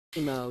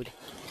Mode.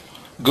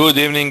 Good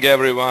evening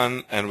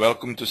everyone and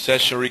welcome to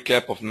session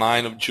recap of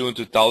 9 of June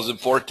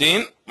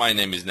 2014. My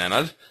name is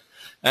Nenad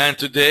and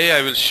today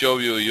I will show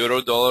you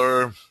Euro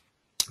Dollar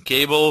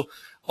cable,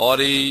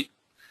 Aussie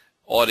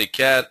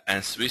CAD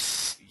and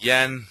Swiss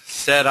Yen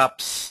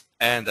setups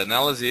and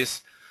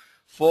analysis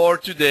for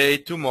today,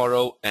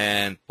 tomorrow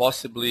and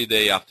possibly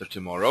day after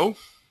tomorrow.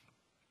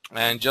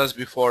 And just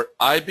before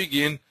I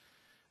begin,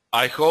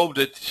 I hope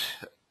that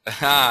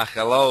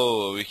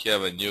hello, we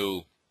have a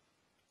new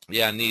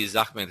Anis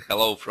Ahmed,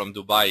 hello from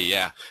Dubai.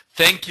 Yeah,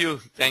 thank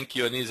you,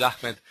 Anis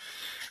Ahmed.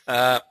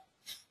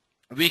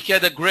 We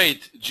had a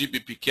great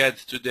GBP CAD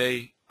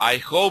today. I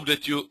hope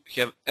that you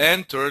have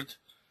entered.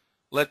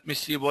 Let me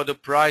see what the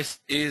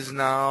price is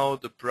now.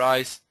 The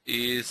price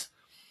is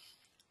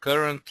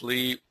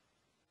currently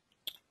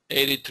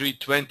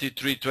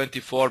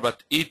 83.23.24,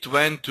 but it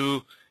went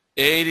to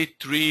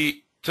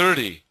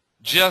 83.30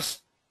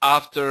 just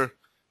after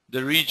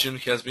the region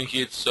has been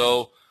hit.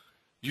 So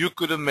you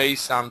could have made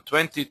some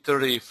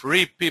 20-30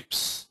 free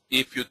pips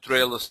if you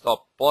trail the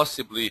stop.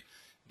 Possibly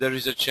there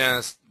is a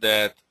chance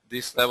that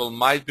this level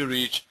might be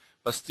reached,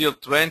 but still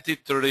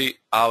 20-30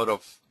 out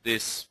of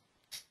this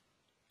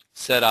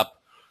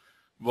setup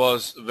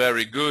was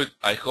very good.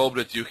 I hope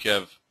that you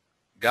have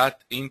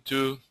got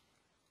into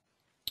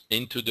the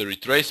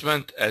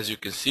retracement. As you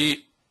can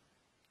see,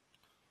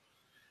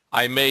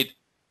 I made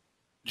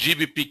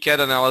GBP CAD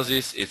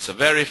analysis. It's a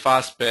very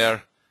fast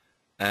pair,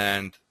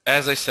 and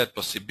as I said,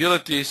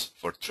 possibilities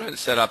for trend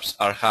setups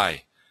are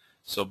high.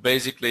 So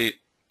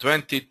basically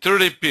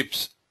 20-30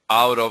 pips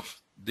out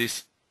of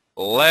this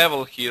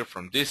level here,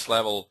 from this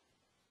level,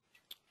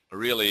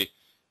 really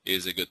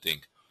is a good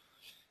thing.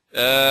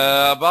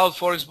 About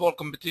Forex ball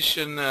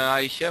competition,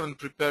 I haven't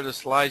prepared the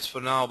slides for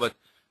now, but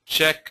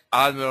check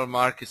Admiral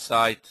Market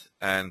site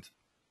and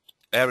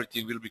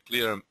everything will be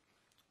clear.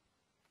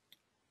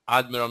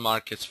 Admiral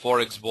Markets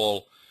Forex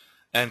ball,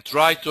 and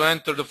try to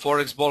enter the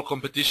Forex ball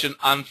competition.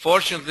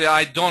 Unfortunately,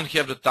 I don't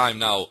have the time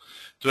now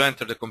to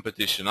enter the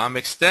competition. I'm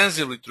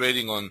extensively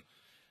trading on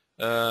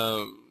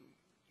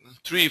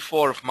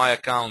 3-4 of my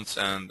accounts,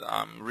 and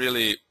I'm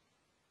really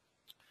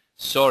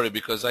sorry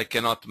because I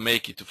cannot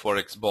make it to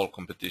Forex ball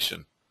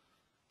competition,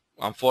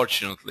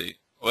 unfortunately.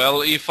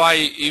 Well, if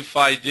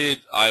I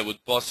did, I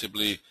would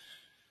possibly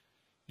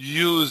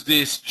use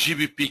this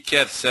GBP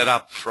CAD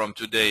setup from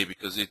today,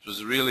 because it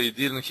was really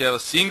didn't have a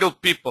single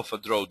pip of a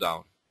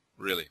drawdown,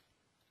 really.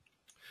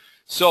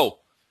 So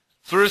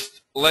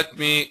first let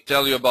me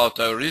tell you about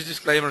our risk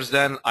disclaimers,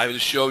 then I will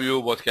show you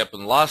what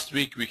happened last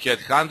week. We had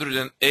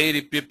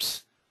 180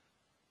 pips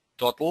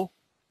total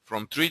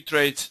from 3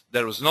 trades.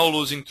 There was no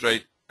losing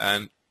trade,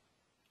 and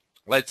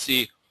let's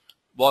see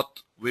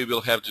what we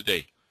will have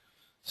today.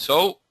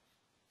 So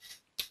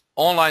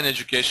online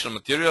educational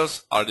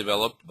materials are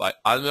developed by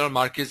Admiral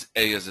Markets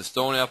AS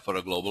Estonia for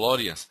a global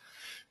audience.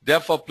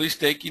 Therefore, please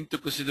take into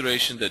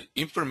consideration that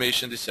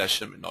information in this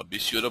session may not be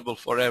suitable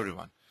for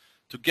everyone.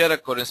 To get a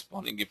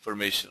corresponding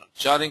information on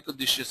charting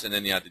conditions and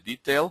any other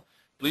detail,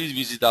 please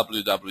visit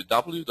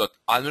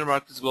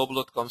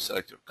www.admiralmarketsglobal.com,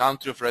 select your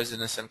country of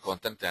residence and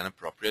contact an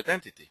appropriate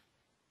entity.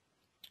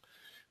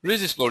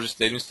 Risk disclosure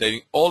statement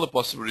stating all the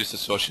possible risks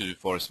associated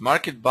with Forex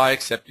market. By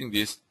accepting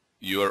this,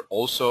 you are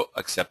also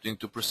accepting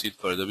to proceed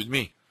further with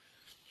me.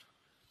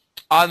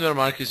 Admiral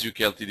Markets UK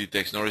Ltd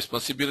takes no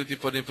responsibility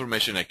for the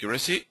information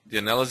accuracy. The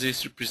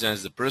analysis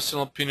represents the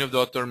personal opinion of the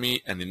author,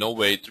 me, and in no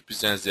way it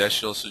represents the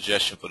actual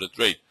suggestion for the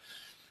trade.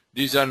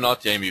 These are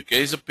not the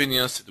UK's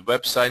opinions. The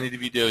website in the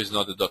video is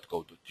not the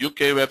 .co.uk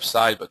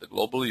website, but the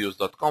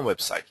globalnews.com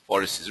website.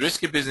 Forex is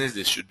risky business.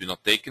 This should be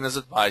not taken as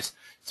advice.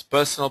 It's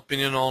personal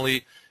opinion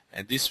only,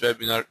 and this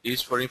webinar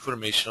is for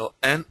informational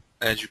and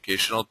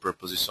educational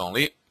purposes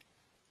only.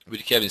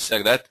 With having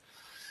said that,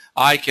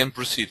 I can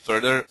proceed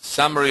further.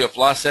 Summary of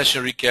last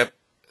session recap,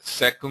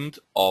 2nd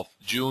of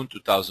June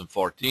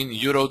 2014.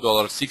 Euro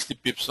dollar 60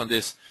 pips on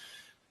this.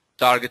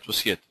 Target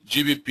was hit.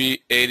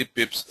 GBP 80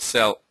 pips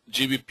sell.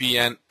 GBP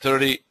yen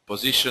 30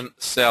 position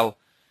sell.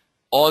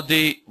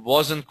 AUD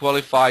wasn't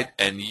qualified,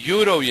 and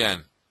Euro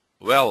yen.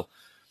 Well,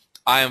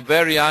 I am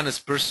very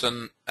honest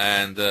person,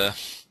 and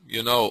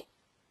you know,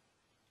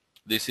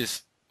 this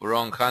is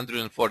wrong.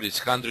 140 is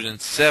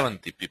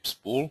 170 pips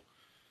pool.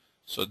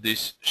 So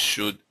this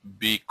should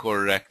be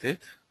corrected.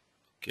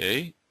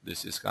 Okay,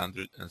 this is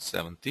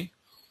 170.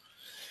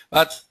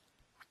 But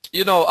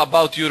you know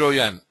about Euro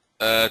yen.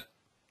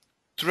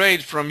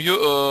 Trade from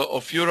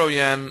of Euro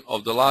yen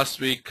of the last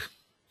week,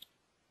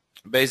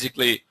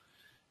 basically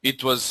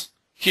it was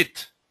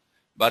hit,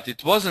 but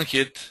it wasn't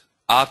hit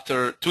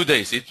after 2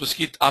 days. It was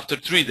hit after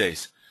 3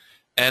 days.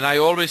 And I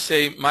always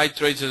say my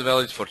trades are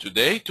valid for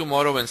today,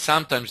 tomorrow, and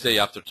sometimes day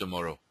after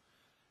tomorrow.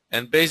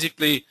 And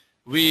basically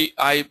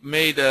I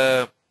made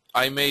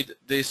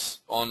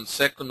this on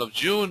 2nd of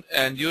June,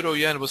 and Euro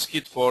yen was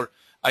hit for,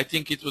 I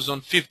think it was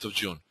on 5th of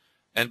June,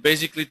 and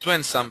basically it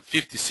went some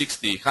 50,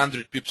 60,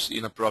 100 pips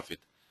in a profit.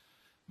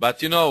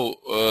 But you know,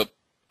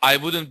 I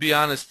wouldn't be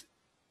honest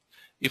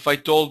if I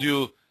told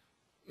you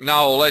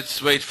Now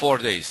let's wait 4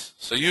 days.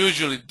 So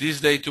usually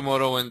this day,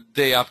 tomorrow, and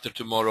day after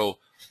tomorrow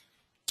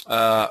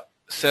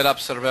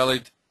setups are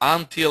valid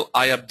until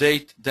I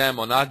update them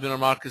on Admiral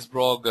Markets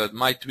blog,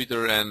 my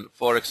Twitter, and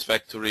Forex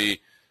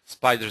Factory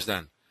Spiders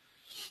Den.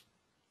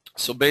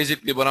 So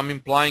basically what I'm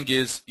implying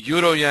is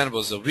Euro Yen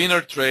was a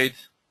winner trade,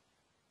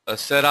 a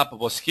setup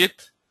was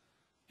hit.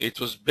 It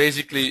was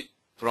basically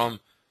from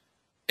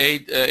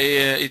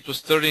it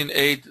was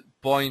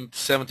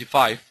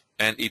 13.875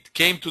 and it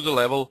came to the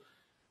level.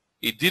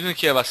 It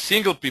didn't have a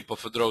single pip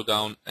of a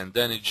drawdown and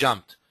then it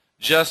jumped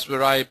just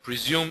where I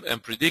presume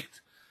and predict.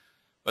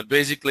 But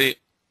basically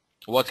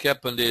what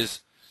happened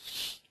is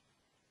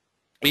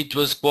it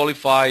was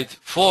qualified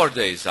 4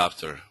 days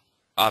after.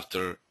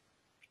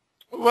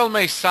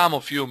 Well, some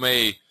of you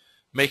may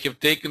have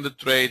taken the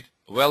trade,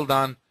 well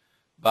done,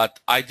 but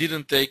I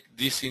didn't take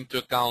this into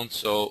account,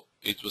 so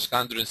it was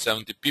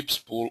 170 pips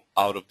pull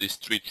out of these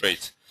 3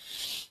 trades.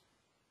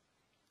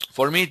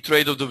 For me,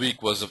 trade of the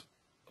week was of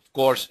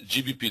course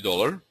GBP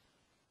dollar,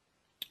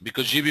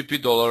 because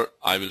GBP dollar,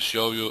 I will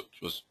show you,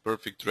 it was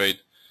perfect trade.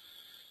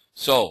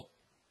 So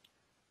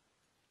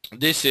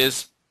this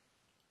is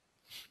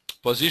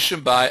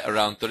position buy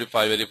around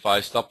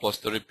 35.85, stop loss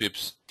 30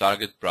 pips,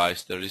 target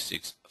price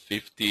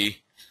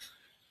 36.50.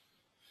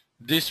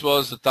 This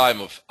was the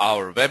time of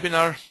our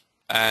webinar,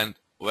 and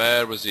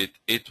where was it?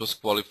 It was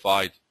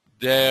qualified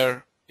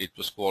there, it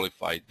was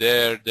qualified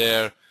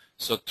there.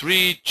 So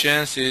 3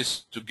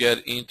 chances to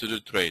get into the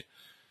trade.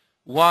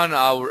 1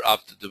 hour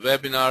after the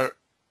webinar,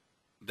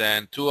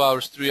 then 2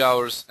 hours, 3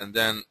 hours, and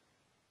then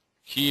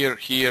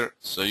here.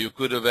 So you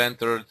could have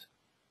entered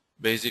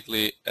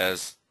basically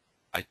as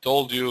I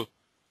told you.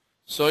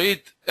 So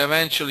it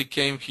eventually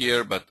came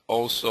here, but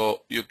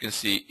also you can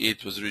see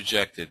it was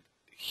rejected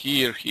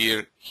here,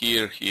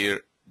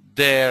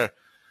 there.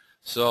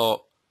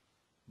 So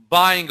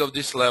buying of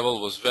this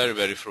level was very,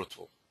 very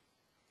fruitful.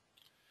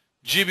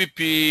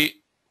 GBP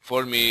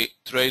for me,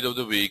 trade of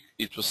the week,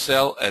 it was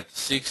sell at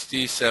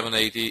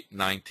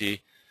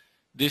 67.80.90.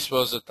 This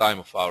was the time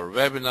of our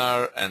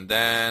webinar, and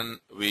then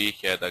we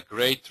had a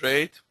great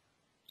trade.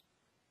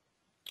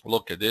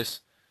 Look at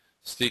this,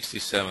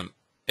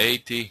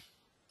 67.80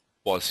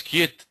 was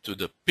hit to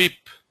the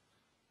pip.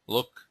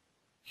 Look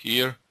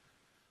here,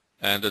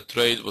 and the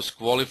trade was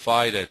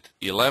qualified at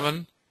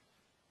 11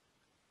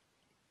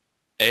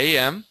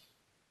 a.m.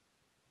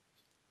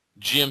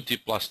 GMT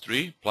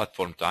 +3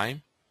 platform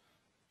time.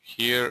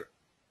 Here,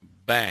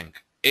 bang,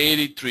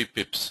 83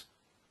 pips.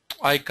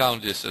 I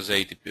count this as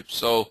 80 pips.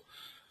 So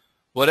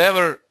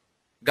whatever,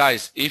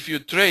 guys, if you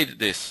trade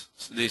these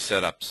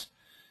setups,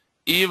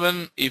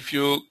 even if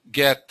you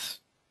get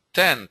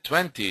 10,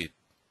 20,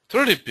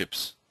 30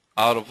 pips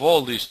out of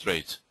all these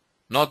trades,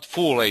 not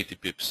full 80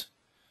 pips,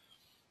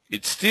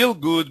 it's still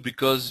good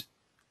because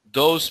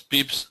those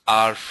pips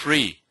are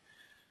free.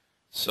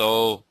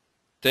 So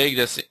take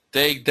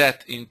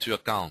that into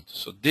account.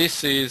 So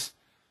this is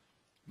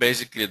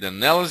basically the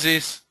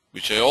analysis,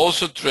 which I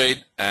also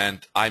trade,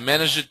 and I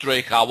manage the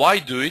trade how I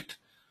do it.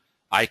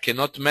 I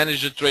cannot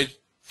manage the trade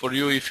for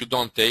you if you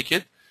don't take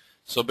it.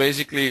 So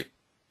basically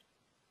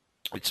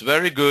it's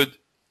very good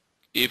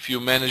if you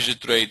manage the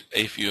trade,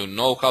 if you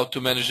know how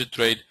to manage the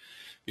trade,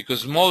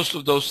 because most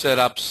of those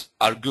setups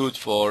are good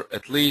for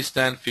at least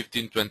 10,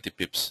 15, 20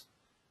 pips.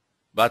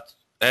 But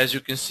as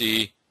you can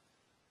see,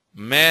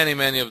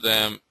 many of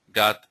them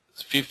got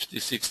 50,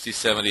 60,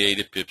 70,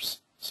 80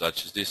 pips,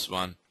 such as this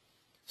one,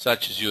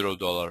 such as euro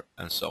dollar,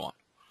 and so on.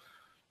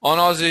 On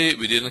Aussie,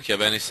 we didn't have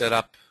any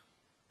setup.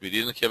 We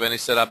didn't have any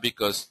setup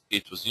because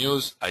it was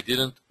news. I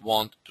didn't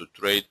want to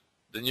trade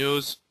the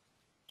news.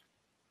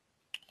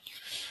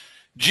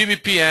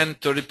 GBP yen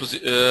 30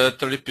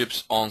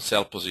 pips on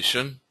sell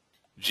position.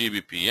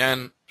 GBP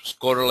yen was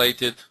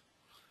correlated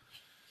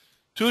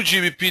to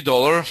GBP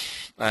dollar,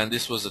 and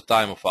this was the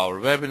time of our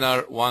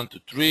webinar, 1 to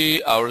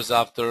 3 hours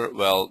after,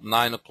 well,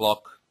 9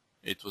 o'clock.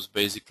 It was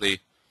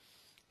basically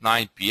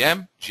 9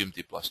 p.m.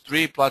 GMT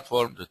 +3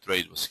 platform. The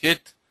trade was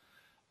hit,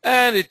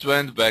 and it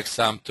went back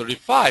some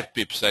 35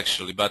 pips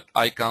actually, but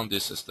I count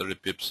this as 30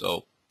 pips,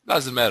 so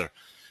doesn't matter.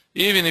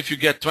 Even if you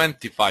get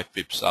 25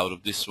 pips out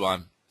of this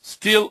one,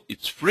 still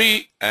it's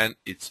free, and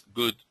it's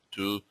good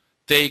to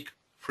take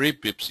free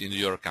pips into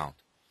your account.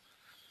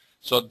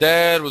 So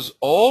that was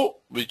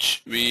all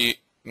which we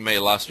made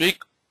last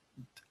week.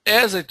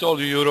 As I told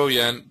you, euro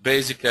yen,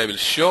 basically I will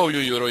show you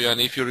euro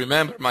yen. If you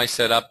remember my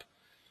setup,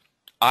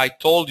 I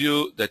told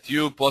you that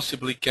you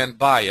possibly can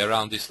buy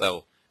around this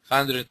level,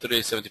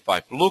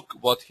 103.75. Look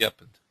what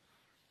happened.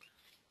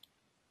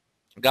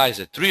 Guys,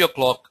 at 3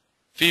 o'clock,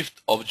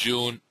 5th of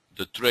June,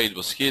 the trade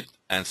was hit,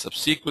 and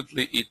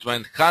subsequently it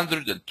went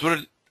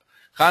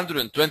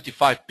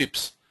 125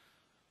 pips.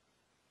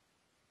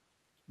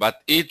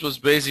 But it was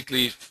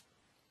basically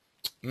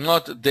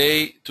not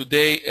day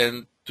today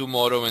and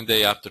tomorrow and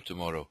day after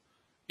tomorrow.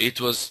 It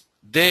was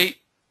day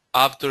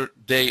after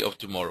day of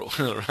tomorrow,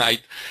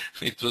 right?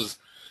 It was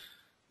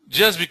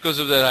just because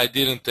of that I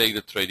didn't take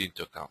the trade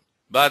into account.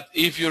 But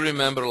if you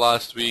remember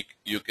last week,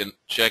 you can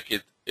check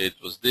it. It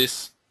was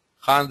this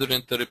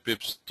 130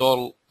 pips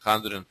total,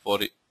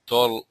 140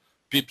 total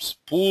pips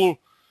pool.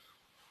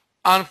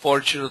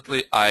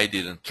 Unfortunately, I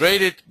didn't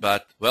trade it,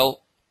 but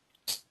well,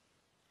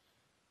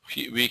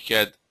 we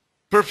had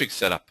perfect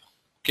setup.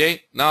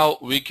 Okay, now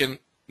we can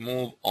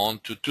move on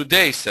to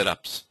today's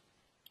setups.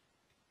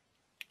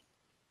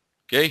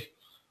 Okay,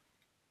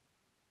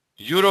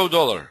 euro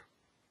dollar.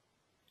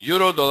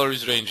 Euro dollar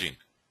is ranging.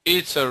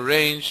 It's a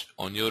range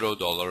on euro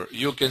dollar.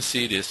 You can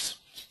see this.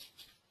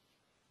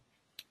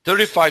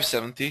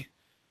 35.70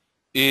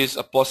 is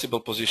a possible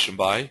position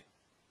buy.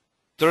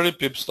 30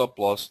 pips stop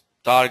loss.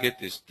 Target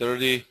is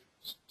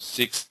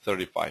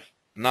 36.35.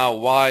 Now,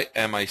 why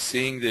am I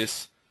seeing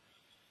this?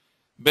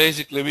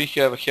 Basically, we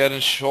have head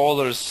and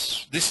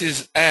shoulders. This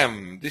is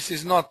M. This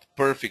is not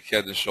perfect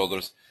head and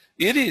shoulders.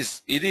 It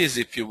is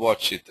if you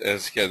watch it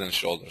as head and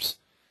shoulders.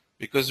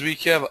 Because we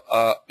have,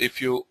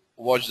 if you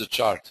watch the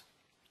chart,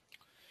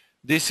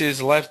 this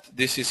is left,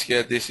 this is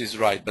head, this is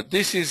right. But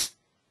this is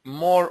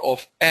more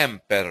of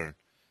M pattern.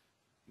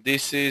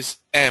 This is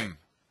M.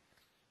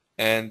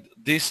 And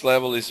this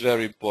level is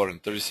very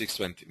important,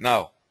 36.20.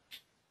 Now,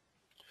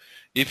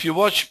 if you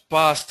watch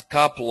past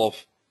couple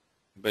of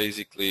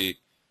basically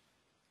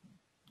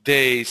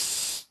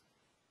days,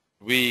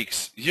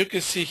 weeks, you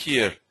can see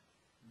here,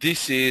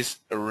 this is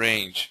a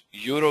range.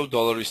 Euro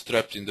dollar is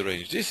trapped in the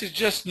range. This is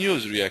just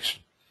news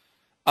reaction.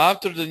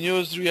 After the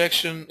news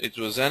reaction, it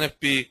was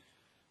NFP.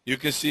 You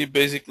can see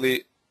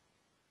basically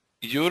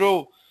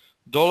euro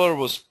dollar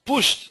was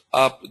pushed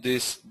up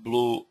this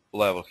blue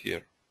level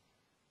here.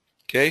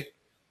 Okay,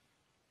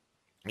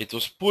 it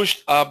was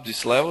pushed up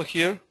this level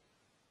here,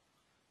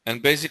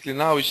 and basically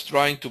now it's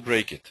trying to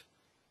break it.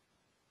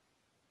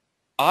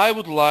 I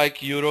would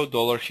like euro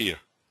dollar here,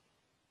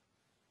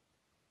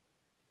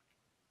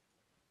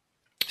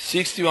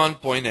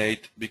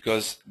 61.8,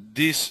 because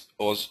this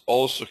was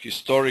also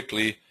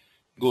historically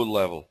good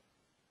level.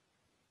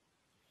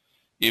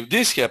 If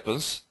this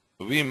happens,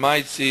 we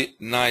might see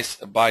nice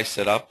buy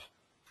setup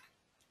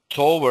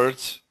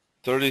towards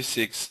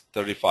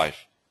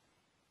 36.35.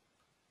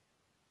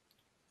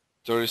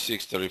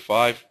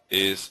 36.35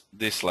 is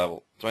this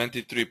level,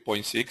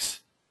 23.6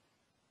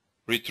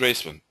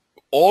 retracement.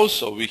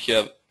 Also, we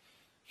have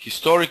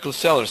historical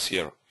sellers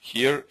here.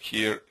 Here.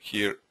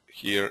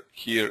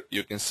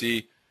 You can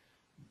see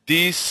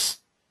this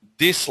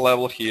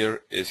level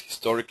here is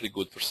historically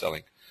good for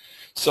selling.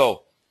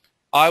 So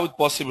I would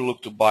possibly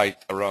look to buy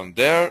it around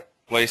there,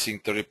 placing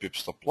 30 pips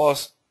stop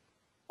loss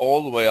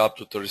all the way up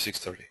to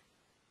 36.30.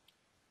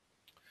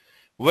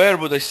 Where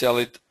would I sell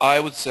it? I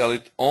would sell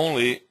it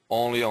only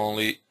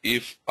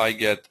if I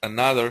get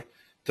another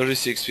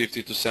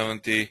 36.50 to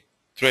 70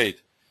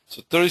 trade.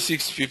 So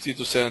 36.50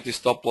 to 70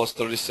 stop loss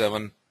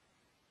 37.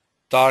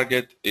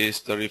 Target is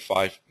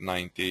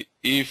 35.90.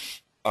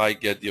 If I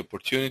get the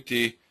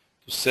opportunity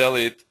to sell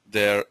it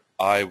there,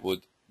 I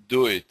would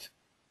do it.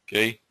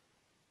 Okay.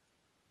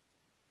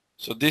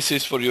 So this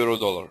is for euro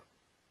dollar.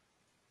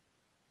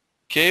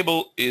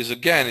 Cable is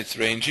again, it's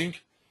ranging.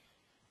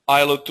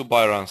 I look to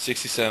buy around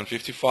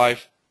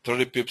 67.55,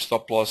 30 pips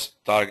stop loss,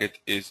 target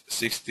is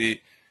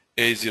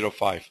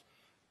 68.05.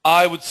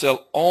 I would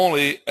sell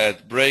only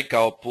at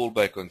breakout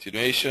pullback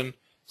continuation,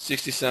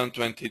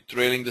 67.20,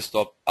 trailing the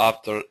stop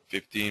after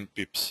 15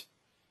 pips.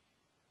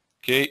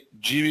 Okay,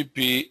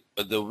 GBP,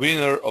 the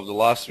winner of the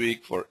last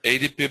week for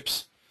 80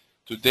 pips.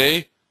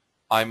 Today,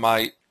 I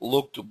might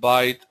look to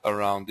buy it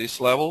around this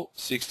level,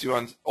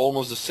 61,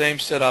 almost the same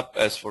setup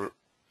as for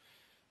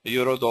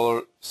euro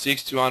dollar,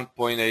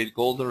 61.8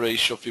 golden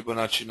ratio,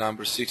 Fibonacci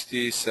number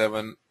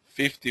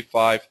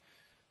 67.55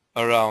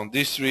 around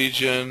this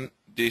region.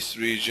 This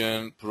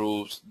region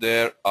proves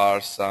there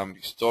are some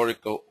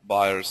historical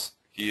buyers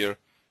here,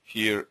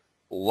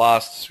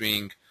 last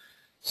swing.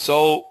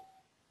 So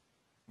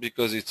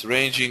because it's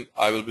ranging,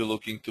 I will be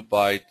looking to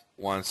buy it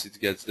once it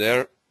gets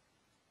there.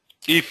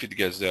 If it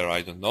gets there,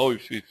 I don't know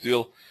if it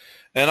will.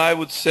 And I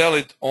would sell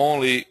it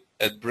only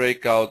at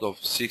breakout of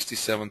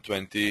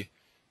 67.20.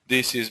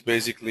 This is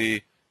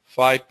basically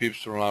 5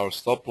 pips from our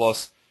stop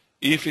loss.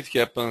 If it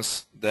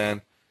happens,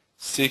 then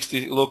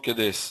 60, look at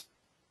this.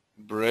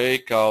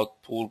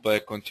 Breakout,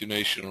 pullback,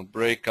 continuation,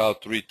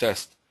 breakout,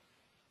 retest.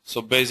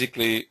 So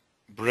basically,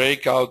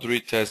 breakout,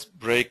 retest,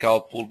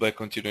 breakout, pullback,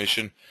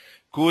 continuation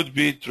could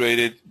be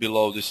traded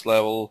below this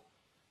level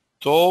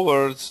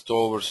towards,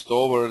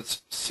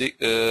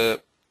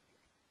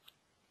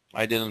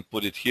 I didn't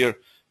put it here,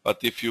 but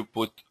if you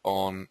put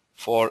on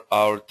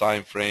 4-hour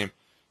time frame,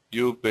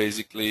 you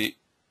basically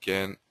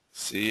can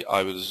see,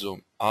 I will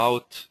zoom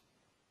out,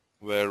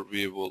 where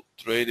we will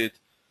trade it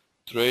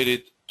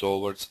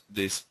towards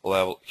this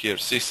level here,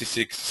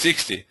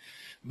 66.60.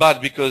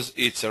 But because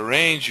it's a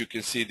range, you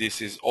can see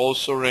this is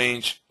also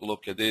range.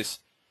 Look at this,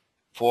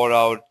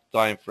 4-hour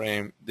time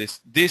frame.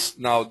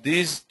 Now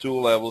these two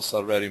levels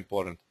are very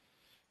important.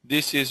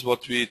 This is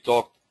what we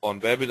talked on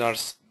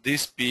webinars.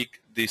 This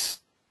peak, this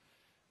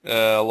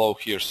low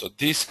here. So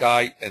this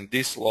high and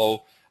this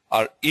low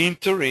are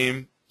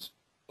interim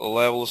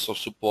levels of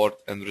support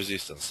and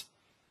resistance.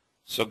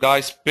 So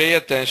guys, pay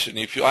attention.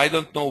 I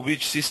don't know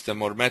which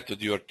system or method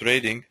you are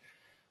trading,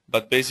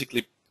 but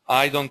basically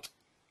I don't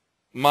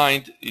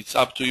mind, it's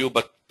up to you,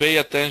 but pay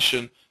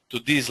attention to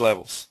these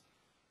levels.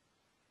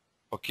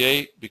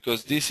 Okay,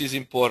 because this is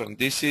important.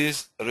 This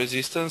is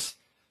resistance,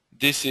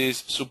 this is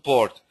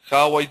support.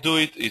 How I do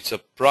it, it's a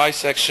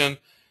price action.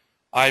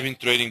 I've been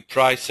trading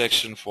price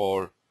action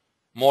for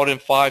more than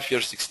 5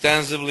 years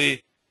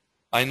extensively.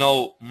 I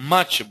know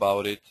much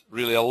about it,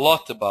 really a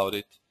lot about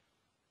it.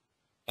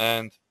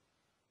 And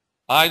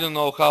I don't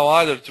know how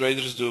other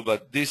traders do,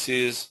 but this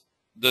is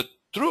the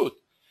truth.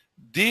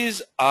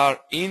 These are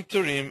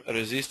interim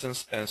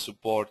resistance and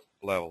support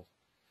level.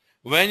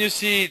 When you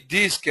see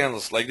these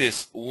candles like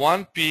this,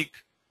 one peak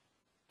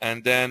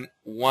and then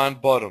one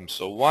bottom,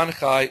 so one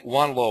high,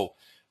 one low,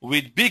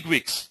 with big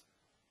wicks,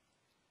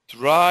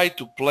 try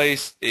to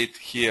place it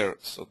here.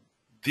 So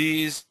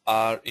these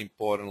are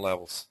important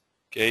levels,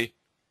 okay?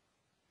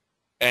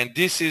 And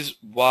this is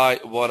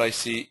what I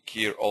see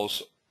here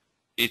also.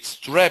 It's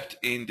trapped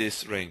in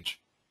this range.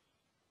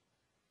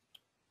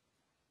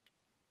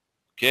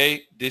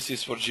 Okay, this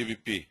is for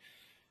GBP.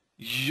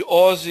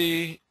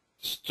 Aussie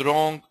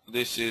strong,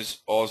 this is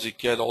Aussie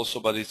CAD also,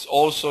 but it's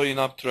also in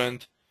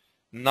uptrend.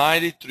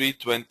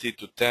 93.20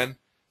 to 10,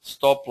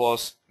 stop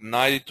loss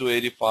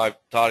 92.85,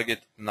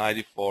 target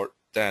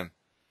 94.10.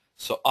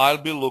 So I'll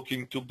be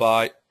looking to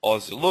buy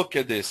Aussie. Look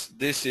at this.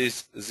 This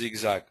is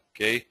zigzag,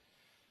 okay?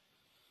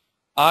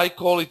 I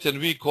call it, and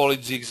we call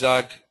it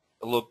zigzag.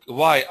 Look,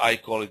 why I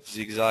call it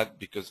zigzag?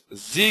 Because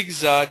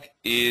zigzag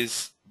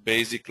is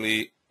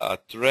basically a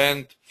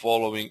trend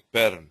following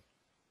pattern.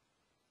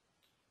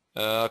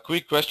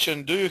 Quick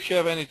question, do you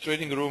have any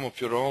trading room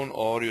of your own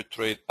or you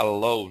trade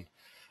alone?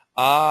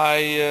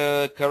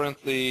 I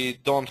currently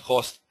don't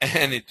host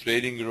any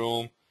trading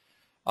room.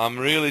 I'm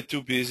really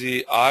too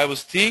busy. I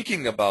was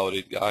thinking about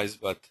it, guys,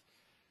 but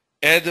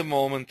at the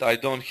moment I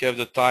don't have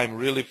the time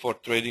really for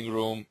trading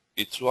room.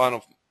 It's one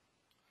of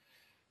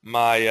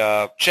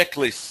my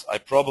checklists. I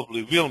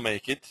probably will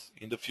make it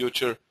in the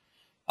future.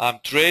 I'm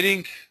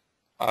trading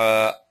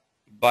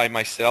by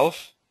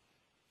myself.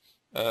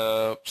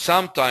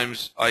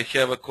 Sometimes I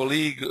have a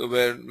colleague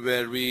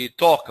where we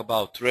talk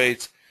about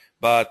trades,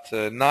 but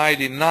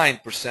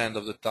 99%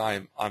 of the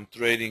time I'm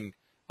trading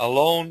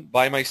alone,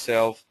 by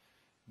myself,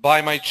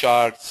 by my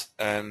charts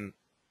and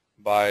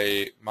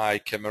by my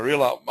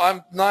Camarilla.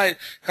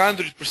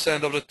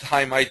 100% of the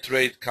time I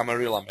trade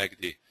Camarilla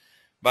MACD.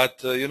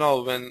 But you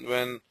know,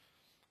 when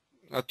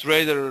a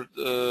trader,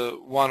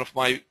 one of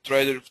my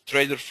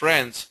trader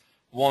friends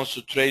wants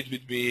to trade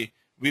with me,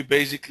 we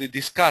basically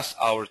discuss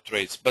our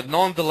trades. But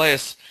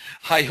nonetheless,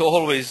 I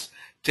always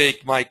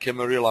take my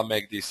Camarilla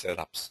MACD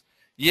setups.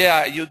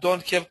 Yeah, you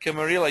don't have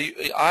Camarilla.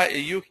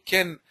 You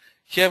can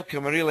have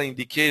Camarilla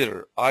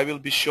indicator. I will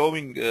be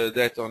showing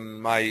that on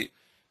my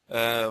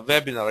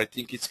webinar. I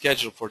think it's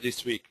scheduled for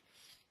this week.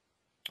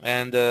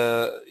 And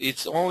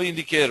it's only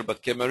indicator,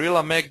 but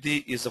Camarilla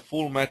MACD is a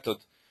full method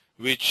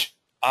which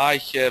I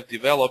have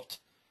developed,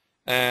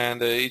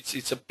 and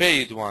it's a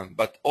paid one.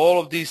 But all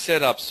of these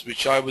setups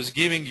which I was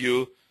giving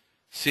you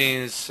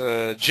since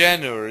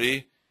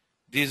January,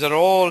 these are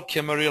all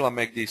Camarilla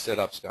MACD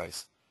setups,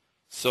 guys.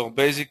 So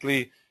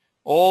basically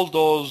all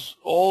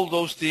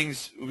those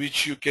things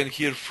which you can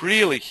hear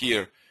freely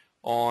here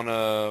on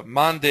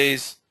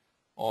Mondays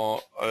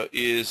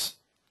is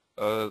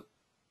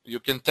you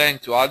can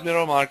thank to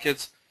Admiral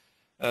Markets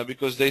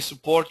because they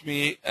support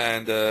me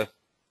and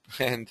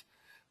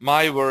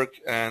my work.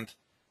 And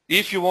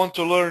if you want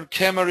to learn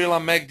Camarilla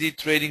MACD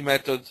trading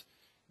method,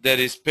 that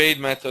is paid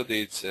method,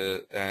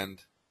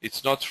 and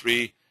it's not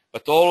free,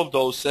 but all of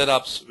those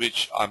setups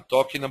which I'm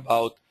talking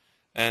about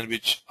and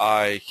which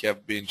I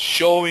have been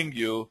showing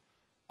you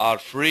are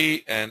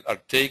free and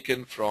are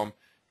taken from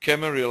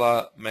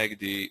Camarilla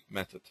MACD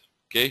method.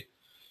 Okay,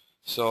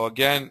 so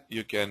again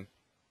you can,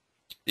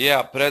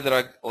 yeah,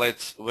 Predrag,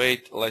 let's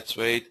wait.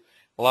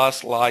 Last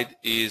slide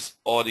is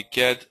AUD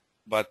CAD,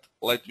 but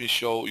let me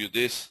show you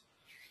this.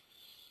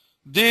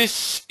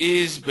 This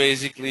is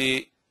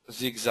basically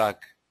zigzag.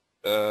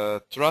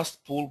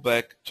 Trust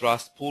pullback,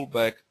 trust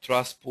pullback,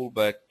 trust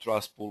pullback,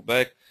 trust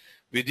pullback.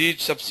 With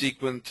each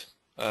subsequent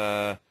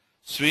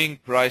swing,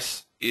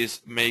 price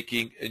is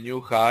making a new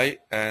high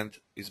and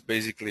is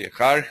basically a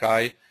higher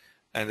high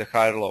and a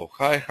higher low,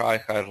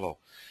 higher low.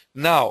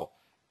 Now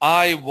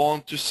I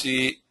want to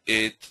see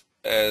it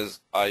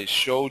as I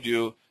showed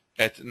you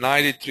at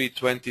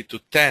 93.20 to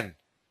 10,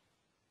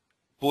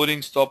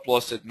 putting stop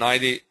loss at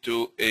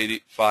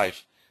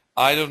 92.85.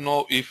 I don't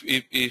know if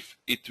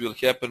it will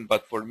happen,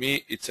 but for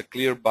me it's a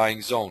clear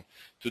buying zone.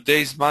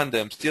 Today's Monday,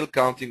 I'm still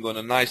counting on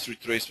a nice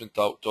retracement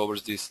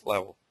towards this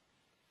level,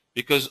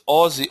 because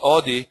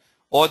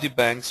Aussie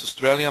banks,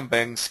 Australian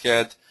banks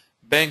had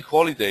bank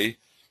holiday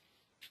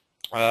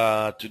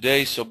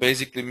today, so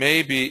basically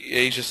maybe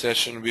Asia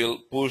session will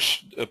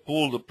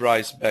pull the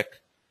price back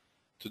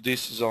to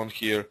this zone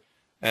here,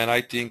 and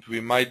I think we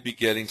might be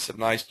getting some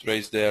nice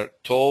trades there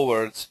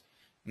towards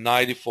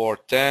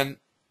 94.10,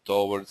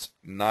 towards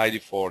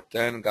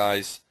 94.10,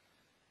 guys.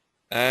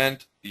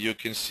 And you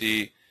can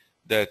see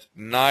that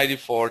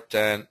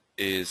 94.10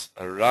 is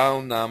a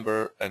round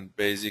number, and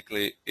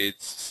basically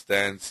it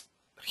stands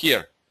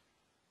here.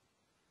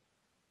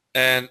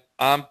 And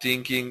I'm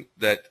thinking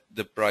that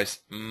the price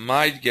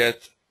might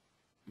get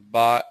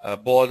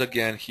bought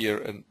again here,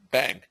 and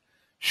bang,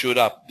 shoot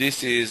up.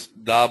 This is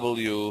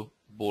W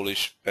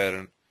bullish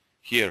pattern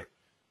here.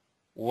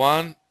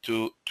 1,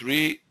 2,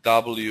 3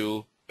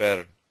 W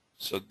pattern.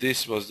 So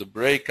this was the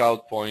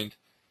breakout point,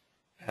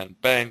 and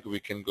bang,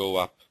 we can go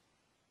up.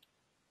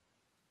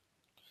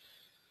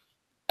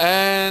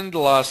 And the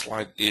last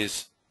slide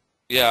is,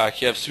 I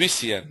have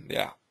Swiss yen.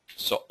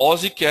 So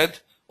Aussie CAD,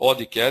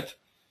 AUD,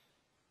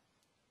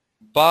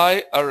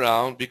 buy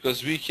around,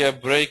 because we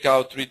have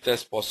breakout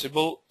retest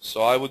possible.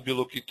 So I would be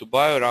looking to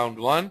buy around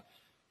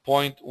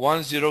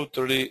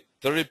 1.1030,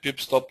 30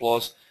 pips stop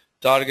loss,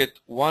 target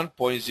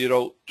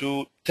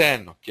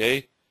 1.0210.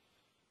 Okay,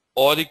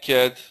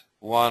 AUD,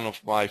 one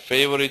of my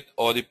favorite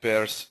AUD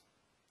pairs.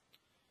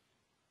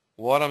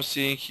 What I'm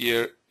seeing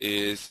here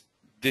is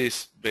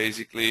this.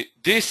 Basically,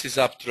 this is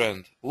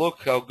uptrend.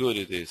 Look how good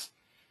it is.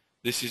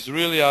 This is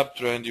really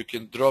uptrend. You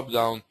can drop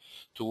down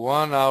to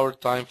 1 hour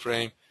time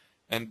frame,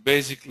 and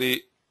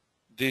basically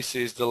this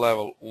is the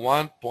level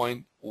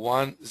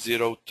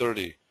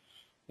 1.1030,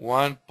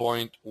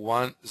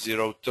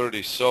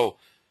 1.1030. So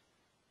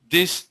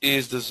this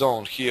is the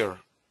zone here.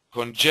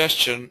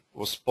 Congestion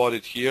was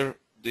spotted here.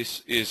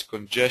 This is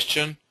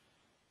congestion.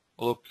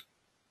 Look,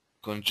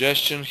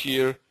 congestion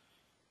here.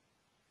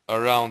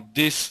 Around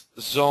this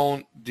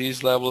zone,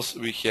 these levels,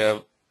 we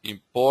have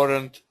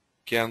important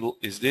candle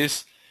is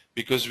this,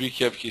 because we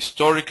have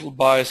historical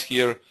bias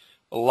here,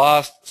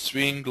 last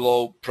swing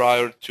low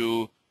prior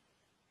to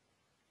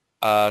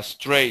a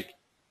straight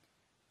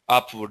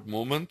upward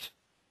movement.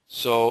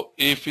 So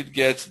if it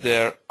gets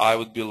there, I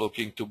would be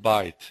looking to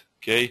buy it.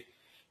 Okay,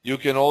 you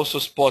can also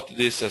spot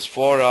this as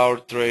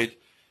 4-hour trade,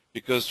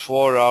 because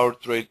 4-hour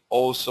trade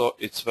also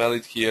it's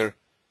valid here,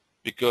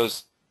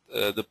 because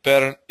the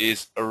pattern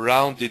is a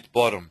rounded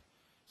bottom.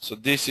 So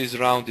this is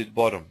rounded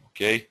bottom.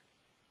 Okay,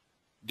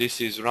 this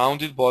is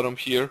rounded bottom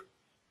here.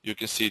 You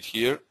can see it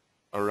here,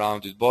 a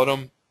rounded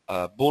bottom,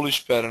 a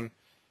bullish pattern.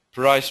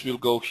 Price will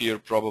go here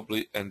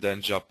probably and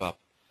then jump up.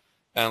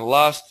 And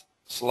last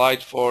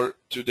slide for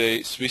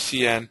today, Swiss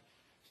yen.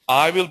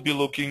 I will be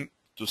looking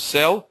to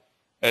sell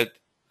at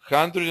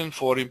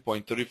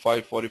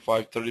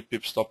 114.3545, 30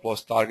 pips stop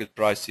loss. Target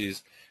price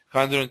is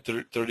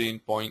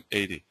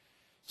 113.80.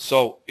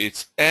 So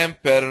it's M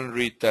pattern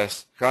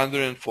retest,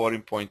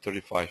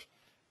 114.35.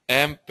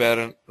 M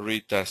pattern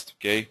retest.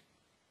 Okay,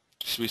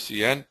 Swiss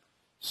yen,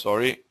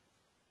 sorry,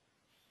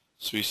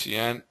 Swiss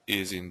yen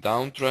is in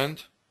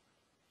downtrend.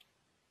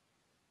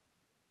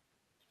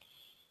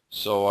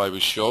 So I will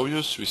show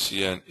you Swiss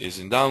yen is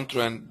in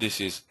downtrend.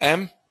 This is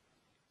M,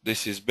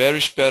 this is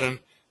bearish pattern,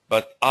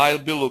 but I'll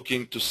be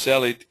looking to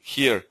sell it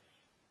here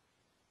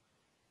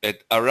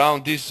at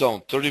around this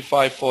zone,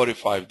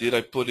 35.45. Did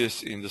I put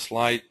this in the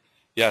slide?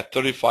 Yeah,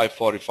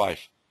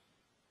 35.45.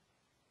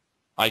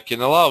 I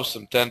can allow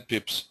some 10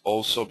 pips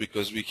also,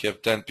 because we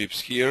have 10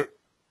 pips here,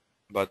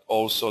 but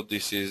also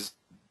this is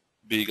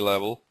big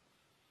level.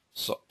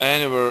 So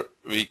anywhere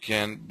we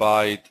can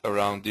buy it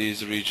around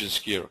these regions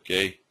here.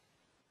 Okay,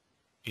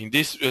 in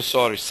this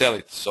sell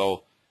it.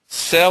 So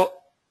sell,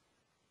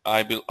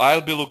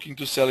 I'll be looking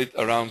to sell it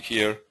around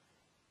here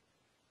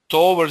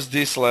towards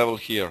this level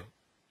here,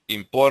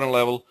 important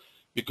level,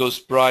 because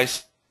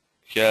price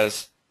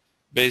has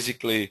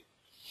basically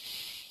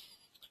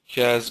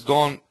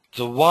gone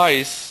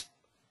twice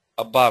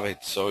above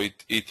it. So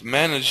it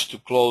managed to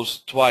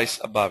close twice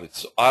above it.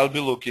 So I'll be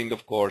looking,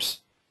 of course,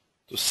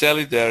 to sell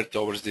it there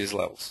towards these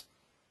levels.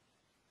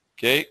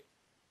 Okay.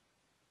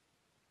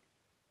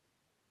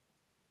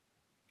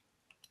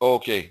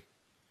 Okay,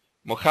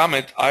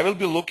 Mohammed, I will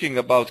be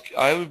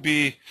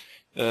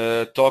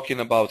talking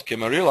about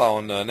Camarilla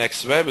on the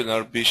next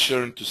webinar. Be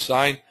sure to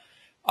sign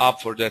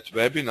up for that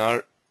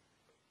webinar.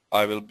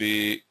 I will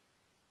be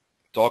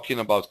talking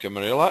about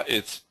Camarilla.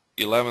 It's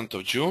 11th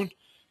of June,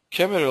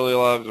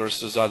 Camarilla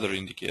versus other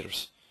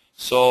indicators.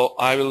 So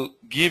I will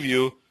give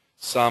you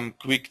some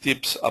quick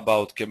tips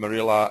about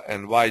Camarilla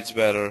and why it's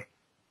better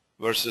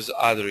versus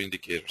other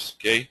indicators.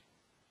 Okay,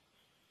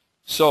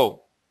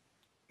 so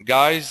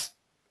guys,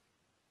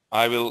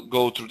 I will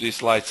go through these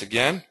slides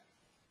again.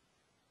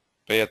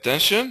 Pay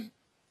attention,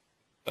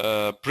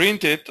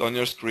 print it on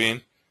your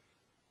screen,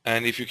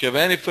 and if you have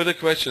any further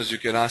questions, you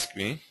can ask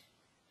me.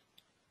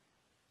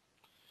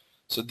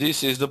 So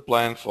this is the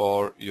plan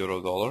for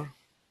euro dollar.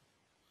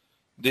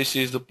 This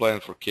is the plan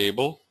for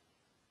cable.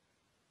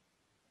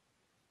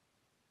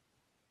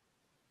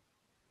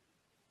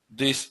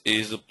 This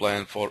is the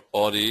plan for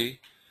AUD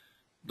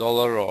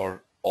dollar,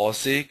 or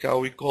Aussie, how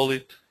we call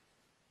it.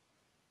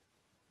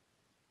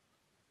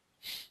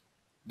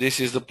 This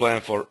is the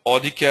plan for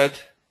AUD CAD.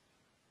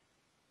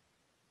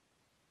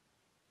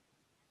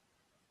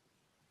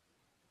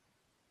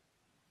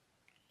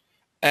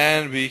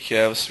 And we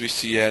have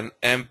Swiss yen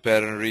M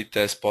pattern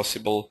retest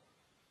possible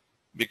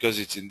because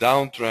it's in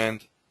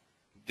downtrend.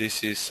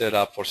 this is set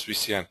up for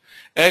Swiss yen.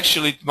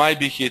 Actually, it might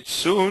be hit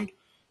soon.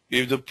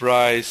 If the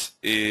price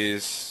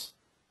is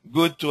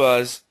good to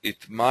us,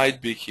 it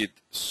might be hit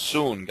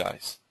soon,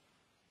 guys.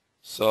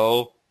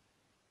 So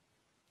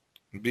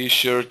be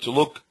sure to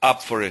look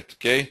up for it,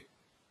 okay?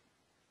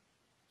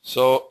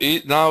 So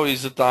now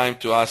is the time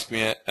to ask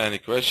me any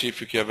question.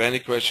 If you have any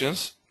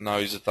questions, now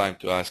is the time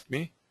to ask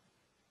me.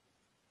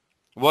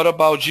 What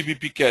about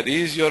GBP CAD?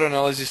 Is your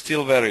analysis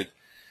still valid?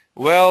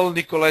 Well,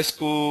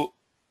 Nicolescu,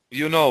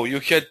 you know, you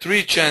had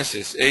 3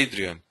 chances,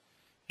 Adrian.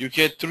 You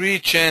had 3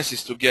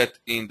 chances to get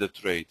in the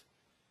trade.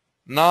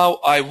 Now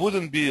I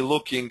wouldn't be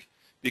looking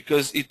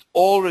because it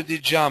already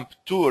jumped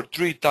 2 or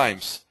 3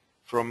 times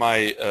from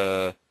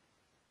my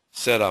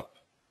setup.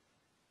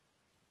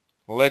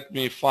 Let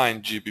me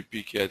find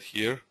GBP CAD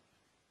here.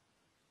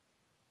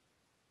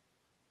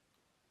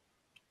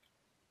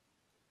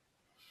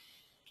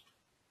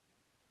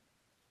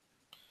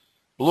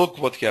 Look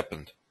what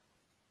happened.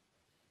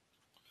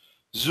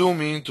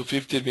 Zoom in to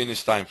 15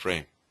 minutes time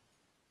frame.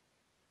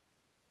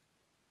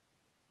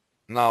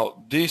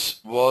 Now this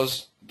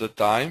was the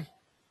time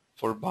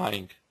for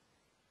buying.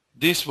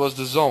 This was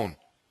the zone.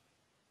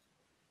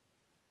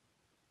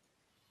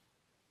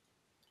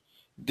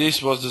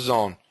 This was the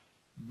zone.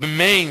 The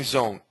main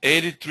zone,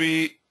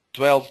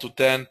 83.12 to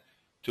 10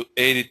 to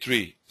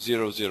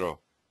 83.00.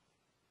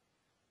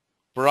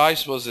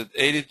 Price was at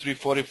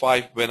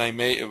 83.45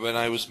 when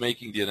I was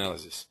making the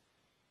analysis.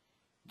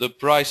 The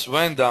price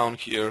went down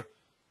here.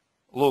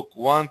 Look,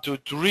 1, 2,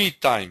 3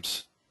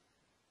 times.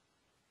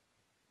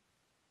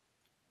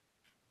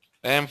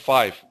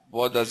 M5,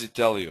 what does it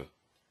tell you?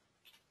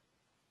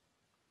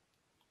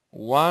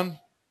 1,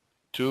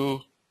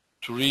 2,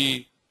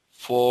 3,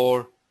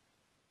 4,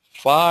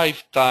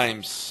 5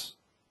 times.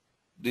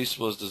 This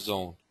was the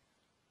zone.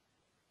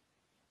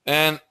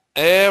 And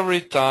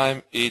every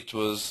time it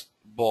was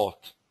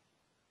bought.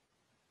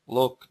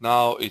 Look,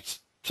 now it's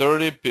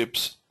 30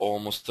 pips,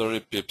 almost 30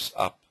 pips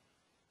up.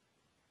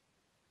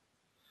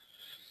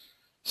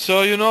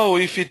 So, you know,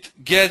 if it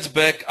gets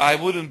back, I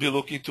wouldn't be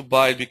looking to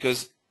buy it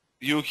because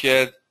you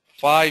had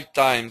 5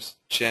 times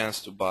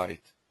chance to buy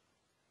it.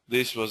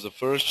 This was the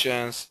first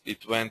chance,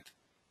 it went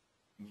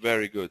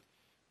very good.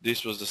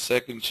 This was the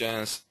second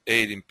chance,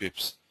 18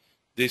 pips.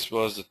 This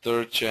was the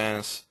third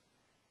chance,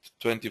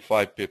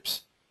 25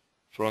 pips.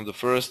 From the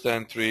first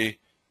entry,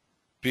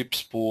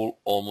 pips pool,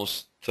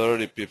 almost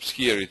 30 pips.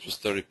 Here it was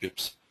 30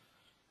 pips.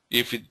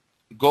 If it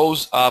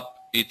goes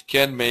up, it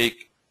can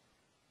make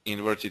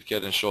inverted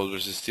head and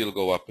shoulders and still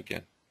go up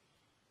again.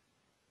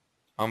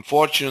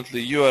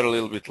 Unfortunately, you are a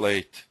little bit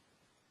late.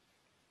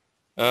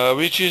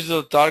 Which is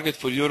the target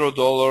for euro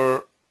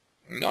dollar?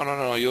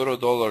 No, euro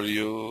dollar,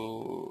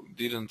 you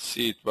didn't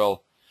see it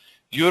well.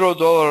 Euro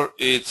dollar,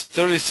 it's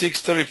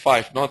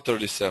 36.35, not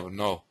 37,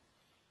 no.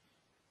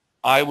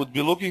 I would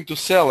be looking to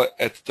sell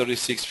at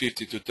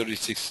 36.50 to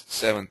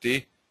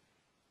 36.70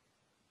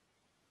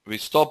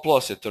 with stop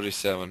loss at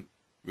 37,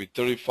 with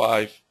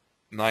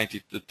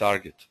 35.90 the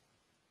target.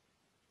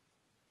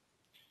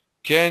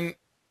 Can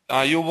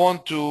you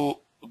want to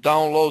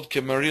download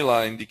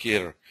Camarilla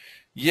indicator?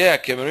 Yeah,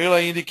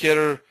 Camarilla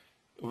indicator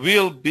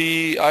will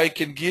be, I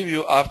can give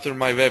you after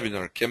my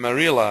webinar,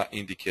 Camarilla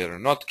indicator,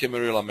 not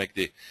Camarilla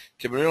MACD.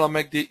 Camarilla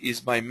MACD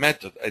is my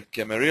method and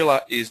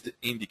Camarilla is the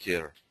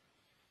indicator.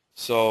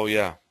 So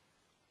yeah.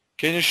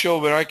 Can you show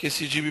where I can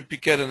see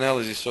GBP CAD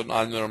analysis on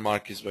Admiral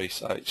Markets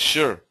website?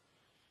 Sure.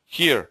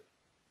 Here.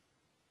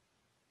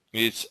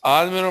 It's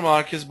Admiral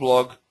Markets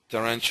blog,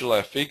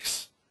 Tarantula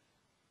FX,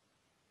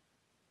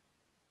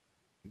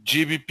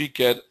 GBP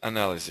CAD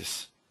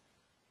analysis.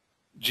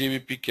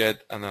 GBP CAD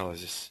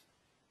analysis.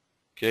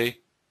 Okay.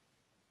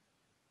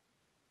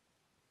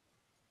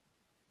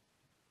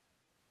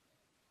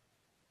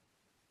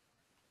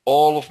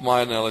 All of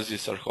my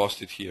analyses are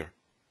hosted here.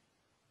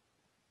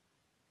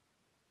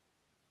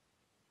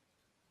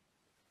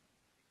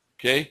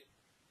 Okay.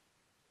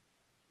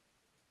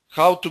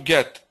 How to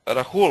get?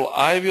 Rahul,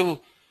 I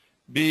will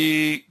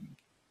be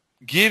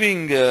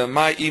giving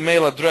my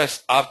email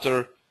address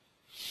after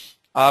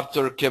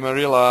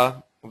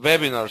Camarilla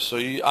webinar. So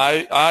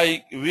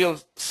I will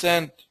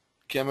send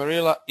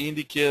Camarilla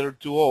indicator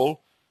to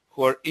all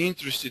who are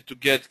interested to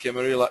get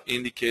Camarilla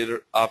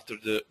indicator after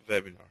the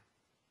webinar.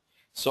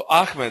 So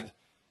Ahmed,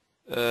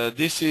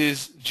 this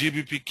is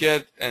GBP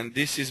CAD and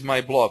this is my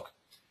blog.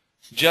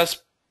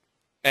 Just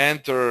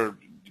enter,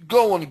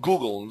 go on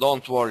Google,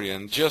 don't worry,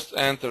 and just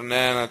enter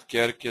Nenad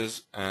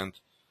Kerkez and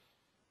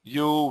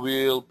you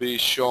will be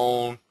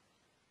shown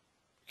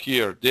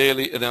here,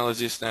 daily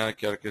analysis, Nenad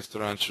Kerkez,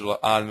 Tarantula,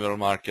 Admiral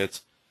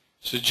Markets.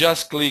 So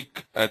just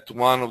click at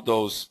one of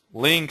those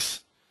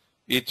links,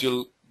 it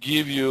will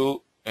give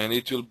you and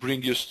it will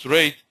bring you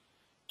straight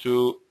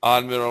to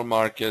Admiral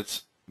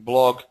Markets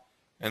blog,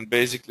 and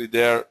basically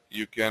there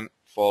you can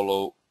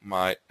follow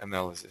my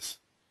analysis.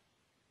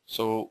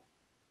 So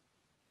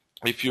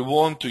if you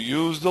want to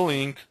use the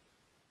link,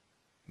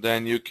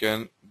 then you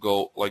can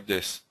go like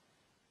this.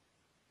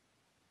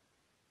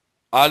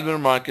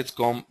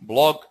 AdmiralMarkets.com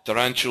blog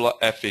Tarantula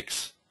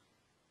FX,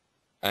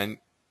 and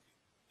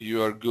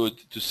you are good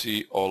to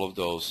see all of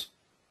those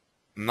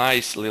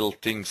nice little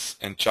things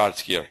and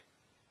charts here.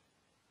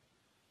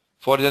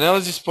 For the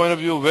analysis point of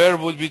view, where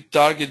would be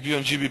target be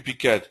on GBP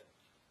CAD?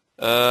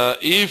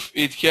 If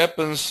it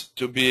happens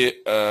to be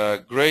a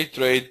great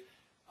trade,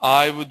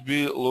 I would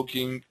be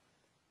looking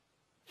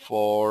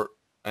for,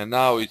 and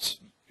now it's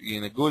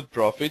in a good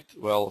profit,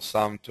 well,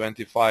 some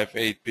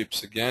 8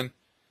 pips again.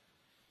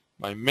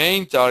 My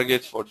main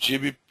target for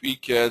GBP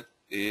CAD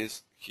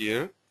is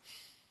here.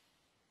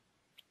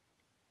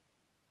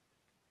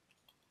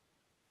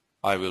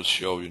 I will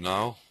show you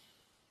now.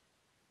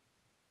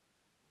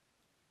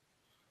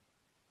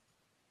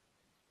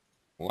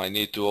 Well, I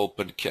need to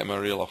open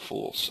Camarilla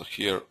full, so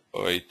here,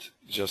 wait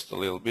just a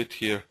little bit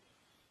here.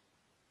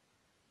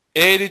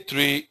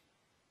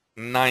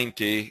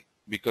 83.90,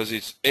 because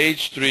it's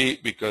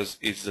H3, because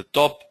it's the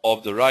top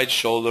of the right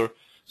shoulder,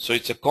 so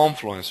it's a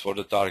confluence for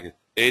the target.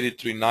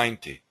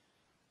 83.90.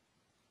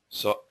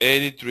 So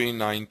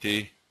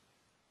 83.90.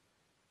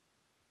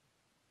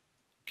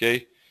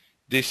 Okay,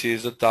 this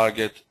is the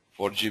target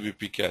for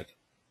GBP CAD.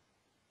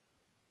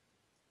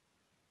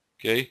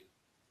 Okay.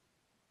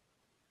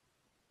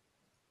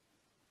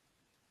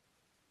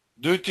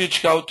 Do you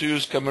teach how to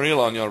use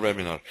Camarilla on your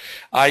webinar?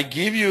 I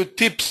give you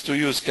tips to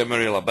use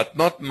Camarilla, but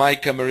not my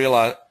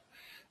Camarilla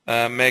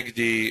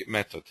MACD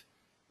method.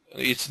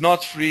 It's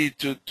not free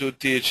to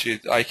teach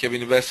it. I have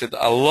invested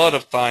a lot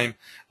of time,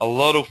 a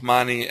lot of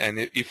money and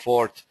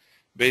effort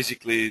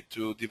basically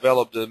to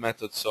develop the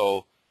method,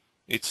 so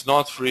it's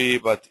not free,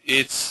 but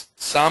it's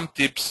some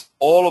tips.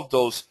 All of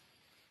those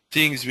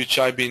things which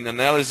I've been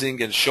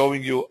analyzing and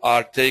showing you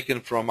are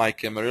taken from my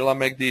Camarilla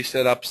MACD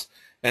setups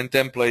and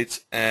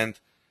templates, and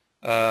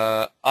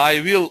I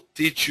will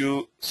teach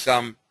you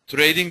some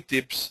trading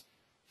tips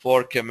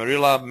for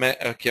Camarilla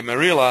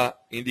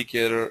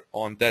indicator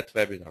on that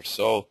webinar.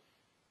 So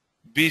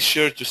be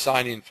sure to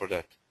sign in for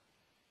that.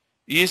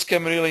 Is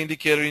Camarilla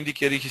indicator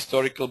indicating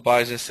historical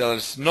buyers and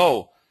sellers?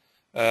 No.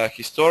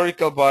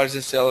 Historical buyers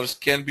and sellers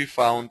can be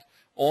found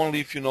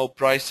only if you know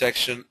price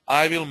action.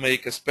 I will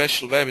make a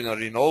special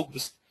webinar in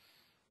August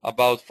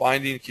about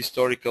finding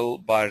historical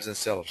buyers and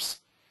sellers.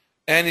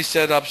 Any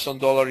setups on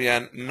dollar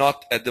yen?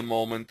 Not at the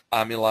moment,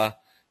 Amila.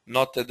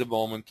 Not at the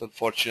moment,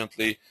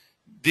 unfortunately.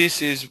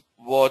 This is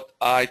what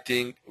I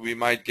think we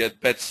might get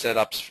bad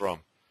setups from.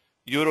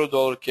 Euro,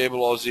 dollar,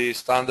 cable, Aussie,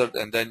 standard,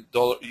 and then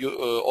dollar,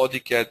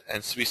 AUD, CAD,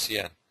 and Swiss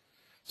yen.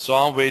 So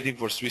I'm waiting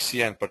for Swiss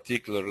yen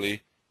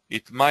particularly.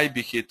 It might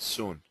be hit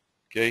soon.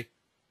 Okay.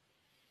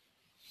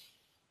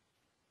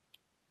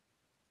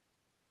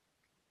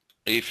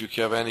 If you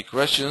have any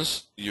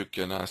questions, you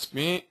can ask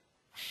me.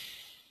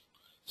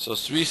 So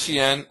Swiss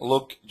yen,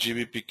 look,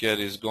 GBP CAD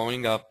is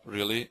going up,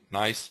 really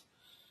nice.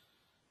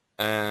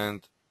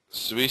 And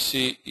Swiss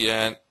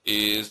yen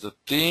is the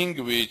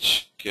thing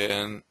which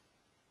can,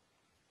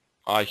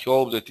 I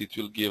hope that it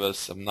will give us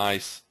some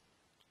nice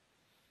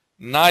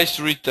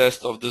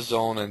retest of the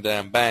zone and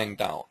then bang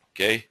down,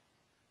 okay?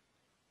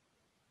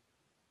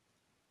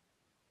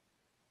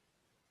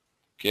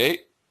 Okay.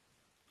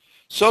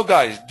 So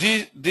guys,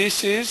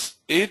 this is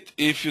it.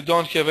 If you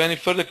don't have any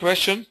further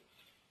question,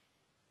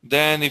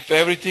 then if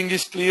everything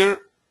is clear,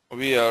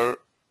 we are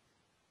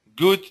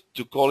good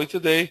to call it a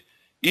day.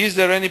 Is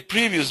there any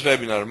previous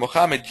webinar?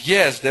 Mohammed,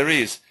 yes, there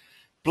is.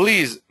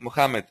 Please,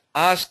 Mohammed,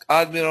 ask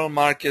Admiral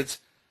Markets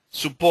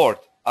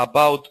support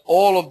about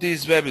all of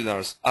these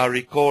webinars are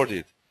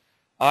recorded.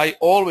 I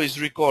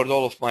always record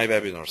all of my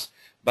webinars,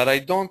 but I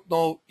don't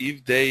know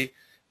if they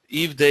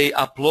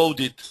upload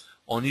it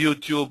on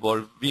YouTube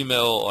or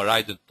Vimeo or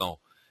I don't know.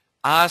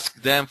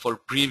 Ask them for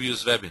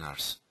previous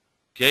webinars,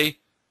 okay?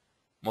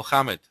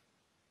 Mohammed,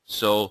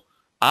 so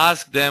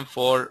ask them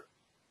for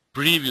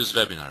previous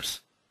webinars,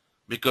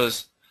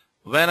 because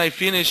when I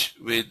finish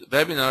with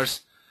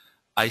webinars,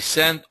 I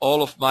send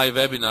all of my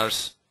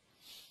webinars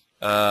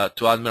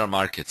to Admiral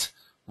Markets.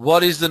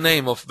 What is the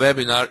name of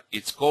webinar?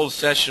 It's called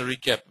Session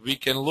Recap. We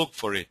can look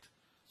for it.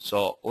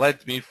 So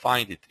let me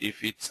find it.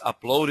 If it's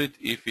uploaded,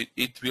 if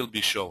it will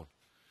be shown.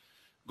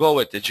 Go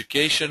at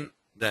Education,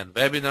 then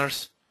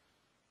Webinars,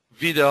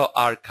 Video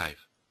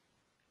Archive.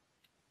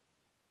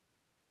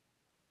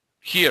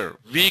 Here,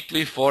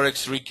 Weekly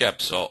Forex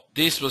Recap. So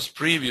this was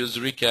previous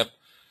recap.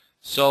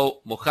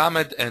 So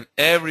Mohammed and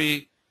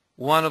every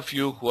one of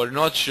you who are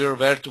not sure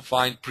where to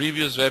find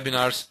previous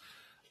webinars,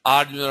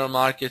 Admiral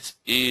Markets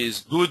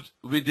is good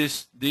with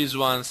these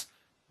ones.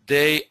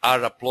 They are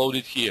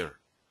uploaded here.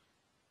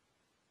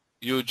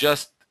 You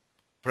just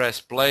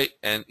press play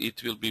and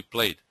it will be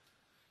played.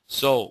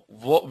 So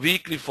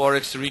Weekly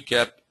Forex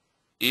Recap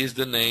is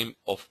the name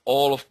of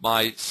all of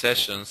my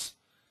sessions,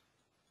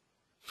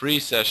 free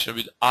session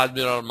with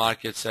Admiral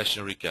Market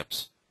session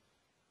recaps.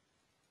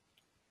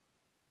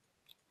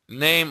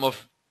 Name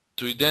of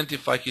to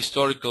identify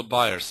historical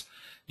buyers.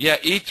 Yeah,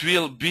 it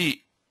will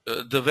be,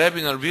 the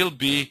webinar will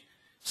be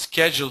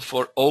scheduled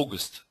for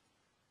August.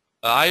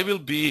 I will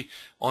be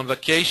on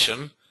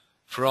vacation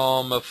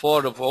from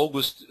 4th of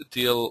August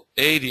till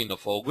 18th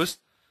of August.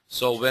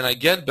 So when I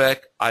get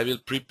back, I will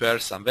prepare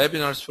some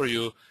webinars for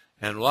you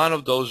and one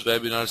of those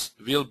webinars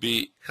will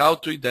be how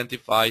to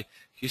identify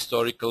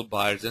historical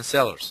buyers and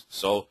sellers.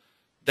 So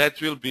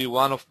that will be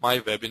one of my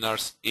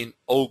webinars in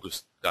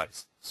August,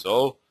 guys.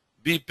 So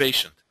be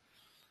patient.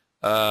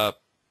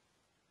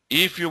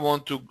 If you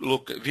want to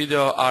look at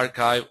video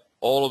archive,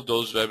 all of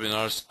those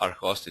webinars are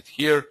hosted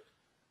here,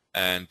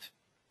 and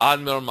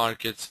Admiral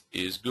Markets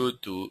is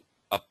good to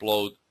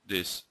upload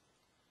this.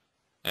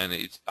 And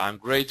I'm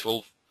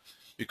grateful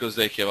because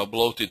they have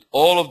uploaded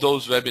all of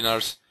those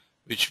webinars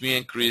which me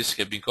and Chris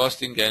have been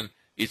hosting, and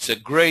it's a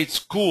great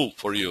school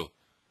for you.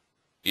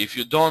 If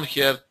you don't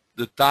have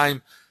the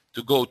time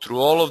to go through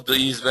all of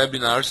these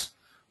webinars,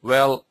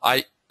 well,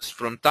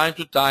 from time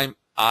to time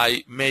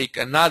I make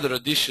another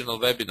additional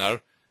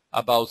webinar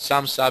about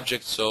some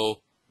subjects,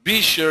 so be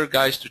sure,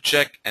 guys, to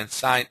check and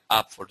sign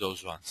up for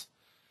those ones.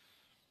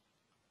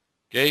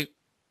 Okay,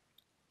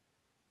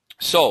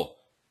 so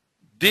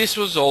this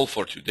was all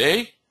for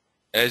today.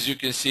 As you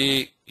can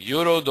see,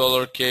 Euro,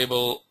 Dollar,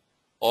 Cable,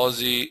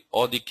 Aussie,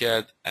 AUD,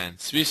 CAD, and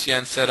Swiss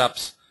Yen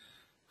setups.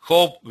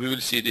 Hope we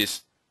will see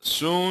this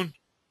soon.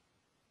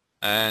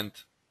 And,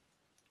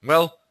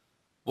 well,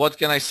 what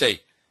can I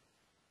say?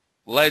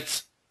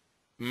 Let's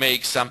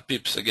make some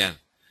pips again.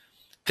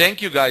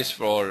 Thank you guys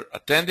for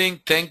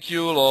attending. Thank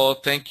you, Lo.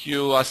 Thank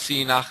you,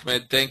 Asin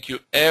Ahmed. Thank you,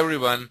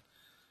 everyone.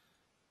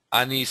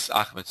 Anis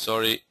Ahmed,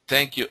 sorry.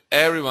 Thank you,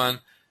 everyone.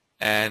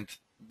 And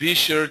be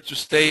sure to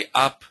stay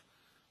up.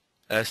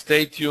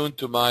 Stay tuned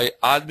to my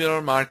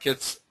Admiral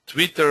Markets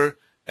Twitter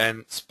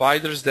and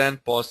Spider's Den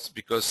posts,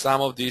 because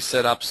some of these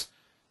setups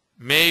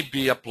may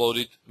be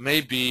uploaded, may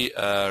be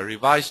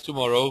revised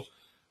tomorrow.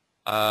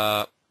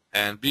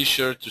 And be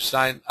sure to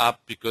sign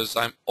up, because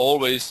I'm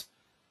always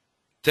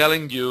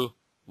telling you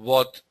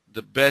what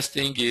the best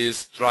thing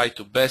is. Try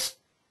to best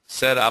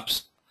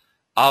setups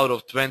out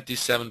of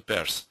 27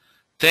 pairs.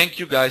 Thank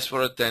you guys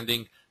for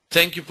attending.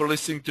 Thank you for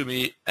listening to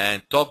me,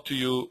 and talk to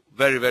you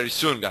very, very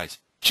soon, guys.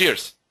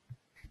 Cheers.